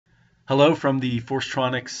Hello from the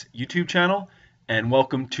Forcetronics YouTube channel, and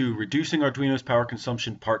welcome to Reducing Arduino's Power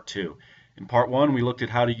Consumption Part 2. In Part 1, we looked at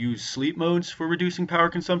how to use sleep modes for reducing power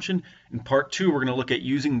consumption. In Part 2, we're going to look at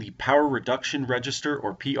using the Power Reduction Register,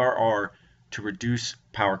 or PRR, to reduce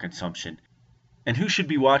power consumption. And who should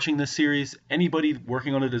be watching this series? Anybody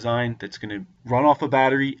working on a design that's going to run off a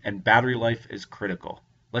battery, and battery life is critical.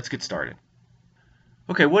 Let's get started.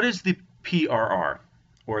 Okay, what is the PRR?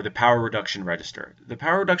 Or the power reduction register. The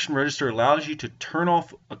power reduction register allows you to turn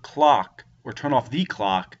off a clock or turn off the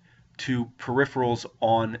clock to peripherals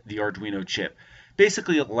on the Arduino chip.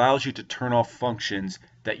 Basically, it allows you to turn off functions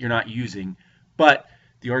that you're not using, but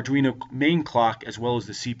the Arduino main clock as well as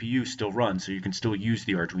the CPU still run, so you can still use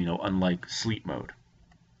the Arduino unlike sleep mode.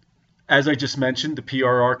 As I just mentioned, the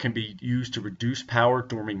PRR can be used to reduce power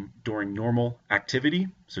during normal activity,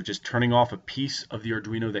 so just turning off a piece of the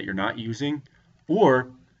Arduino that you're not using. Or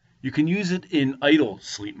you can use it in idle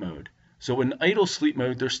sleep mode. So in idle sleep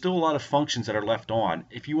mode, there's still a lot of functions that are left on.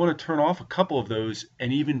 If you want to turn off a couple of those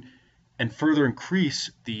and further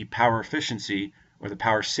increase the power efficiency or the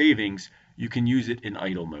power savings, you can use it in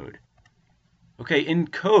idle mode. Okay, in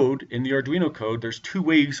code, in the Arduino code, there's two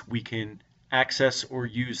ways we can access or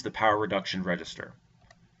use the power reduction register.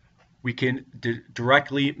 We can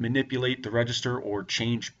directly manipulate the register or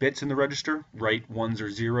change bits in the register, write ones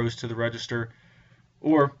or zeros to the register.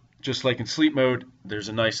 Or, just like in sleep mode, there's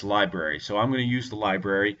a nice library. So I'm going to use the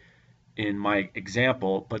library in my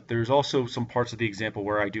example, but there's also some parts of the example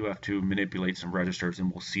where I do have to manipulate some registers,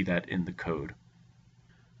 and we'll see that in the code.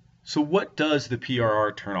 So what does the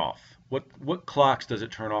PRR turn off? What clocks does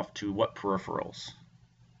it turn off to what peripherals?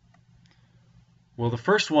 Well, the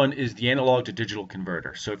first one is the analog to digital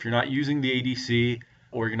converter. So if you're not using the ADC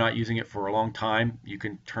or you're not using it for a long time, you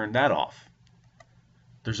can turn that off.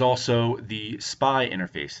 There's also the SPI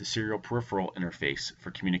interface, the serial peripheral interface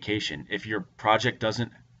for communication. If your project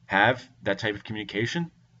doesn't have that type of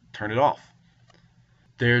communication, turn it off.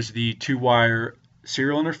 There's the two-wire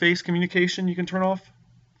serial interface communication you can turn off.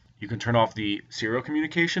 You can turn off the serial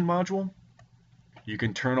communication module. You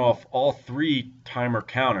can turn off all three timer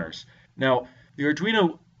counters. Now, the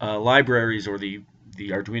Arduino libraries or the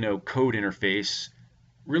Arduino code interface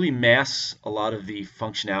really masks a lot of the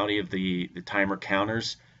functionality of the timer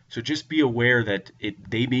counters. So just be aware that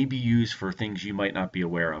they may be used for things you might not be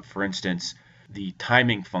aware of. For instance, the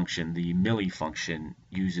timing function, the milli function,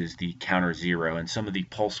 uses the counter 0, and some of the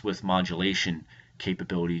pulse width modulation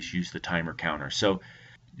capabilities use the timer counter. So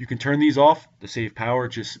you can turn these off to save power.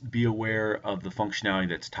 Just be aware of the functionality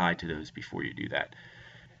that's tied to those before you do that.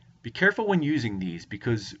 Be careful when using these,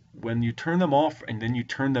 because when you turn them off and then you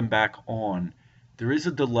turn them back on, there is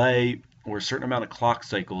a delay or a certain amount of clock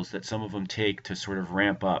cycles that some of them take to sort of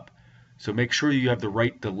ramp up. So make sure you have the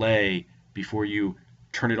right delay before you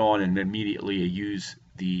turn it on and immediately use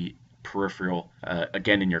the peripheral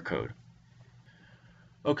again in your code.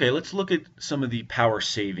 Okay, let's look at some of the power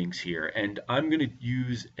savings here. And I'm going to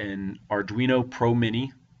use an Arduino Pro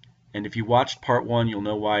Mini. And if you watched part 1, you'll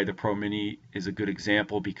know why the Pro Mini is a good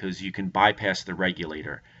example, because you can bypass the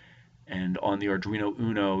regulator. And on the Arduino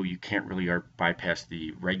Uno, you can't really bypass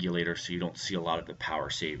the regulator, so you don't see a lot of the power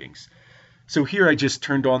savings. So here I just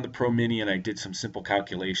turned on the Pro Mini and I did some simple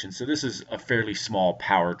calculations. So this is a fairly small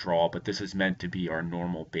power draw, but this is meant to be our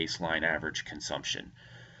normal baseline average consumption.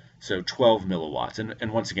 So 12 milliwatts.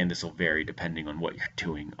 And once again, this will vary depending on what you're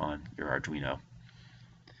doing on your Arduino.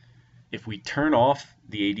 If we turn off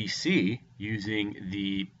the ADC using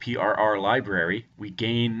the PRR library, we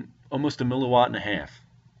gain almost 1.5 milliwatts.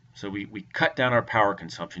 So we cut down our power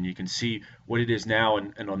consumption. You can see what it is now,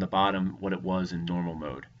 and on the bottom what it was in normal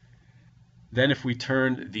mode. Then if we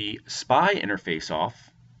turn the SPI interface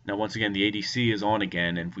off, now once again the ADC is on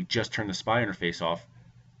again, and if we just turn the SPI interface off,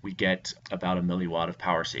 we get about 1 milliwatt of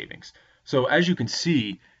power savings. So as you can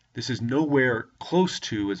see, this is nowhere close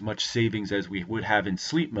to as much savings as we would have in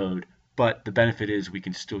sleep mode, but the benefit is we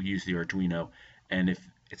can still use the Arduino, and if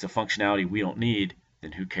it's a functionality we don't need,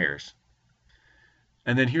 then who cares?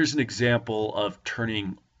 And then here's an example of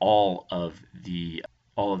turning all of the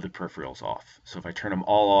peripherals off. So if I turn them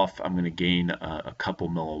all off, I'm going to gain a couple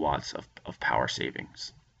milliwatts of power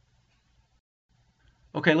savings.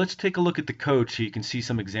 Okay, let's take a look at the code so you can see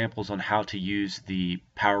some examples on how to use the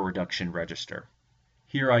power reduction register.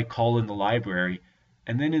 Here I call in the library,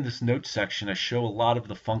 and then in this notes section I show a lot of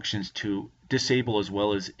the functions to disable as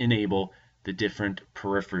well as enable the different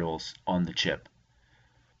peripherals on the chip.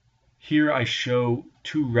 Here I show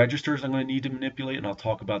two registers I'm going to need to manipulate, and I'll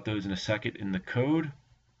talk about those in a second in the code.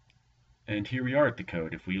 And here we are at the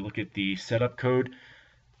code. If we look at the setup code,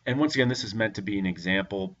 and once again this is meant to be an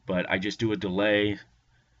example, but I just do a delay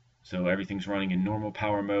So everything's running in normal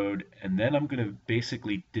power mode. And then I'm going to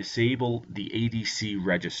basically disable the ADC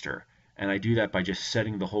register. And I do that by just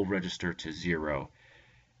setting the whole register to 0.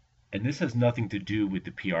 And this has nothing to do with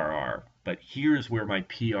the PRR, but here's where my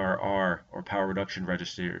PRR, or power reduction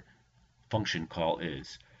register, function call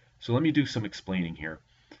is. So let me do some explaining here.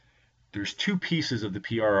 There's two pieces of the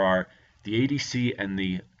PRR, the ADC and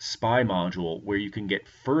the SPI module, where you can get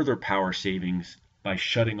further power savings by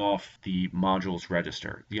shutting off the module's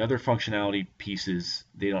register. The other functionality pieces,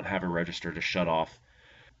 they don't have a register to shut off.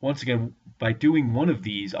 Once again, by doing one of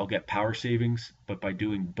these, I'll get power savings, but by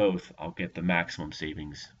doing both, I'll get the maximum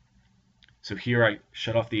savings. So here I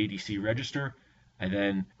shut off the ADC register. I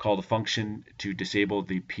then call the function to disable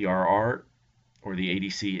the PRR, or the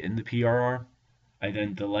ADC in the PRR. I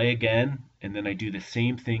then delay again, and then I do the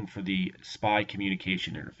same thing for the SPI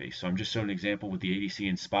communication interface. So I'm just showing an example with the ADC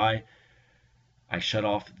and SPI. I shut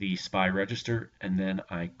off the SPI register, and then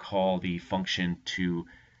I call the function to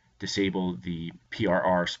disable the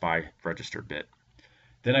PRR SPI register bit.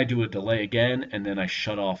 Then I do a delay again, and then I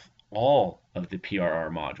shut off all of the PRR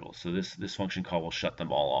modules. So this function call will shut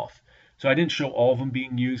them all off. So I didn't show all of them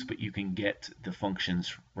being used, but you can get the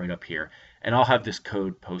functions right up here. And I'll have this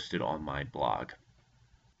code posted on my blog.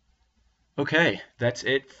 Okay, that's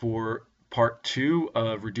it for part 2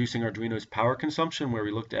 of reducing Arduino's power consumption, where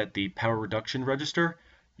we looked at the power reduction register.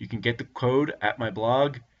 You can get the code at my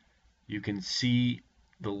blog. You can see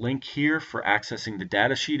the link here for accessing the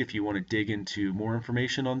datasheet if you want to dig into more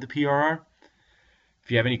information on the PRR. If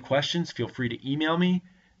you have any questions, feel free to email me,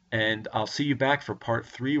 and I'll see you back for part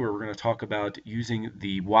 3, where we're going to talk about using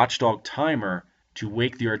the watchdog timer to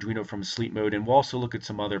wake the Arduino from sleep mode, and we'll also look at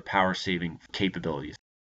some other power saving capabilities.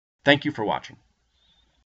 Thank you for watching.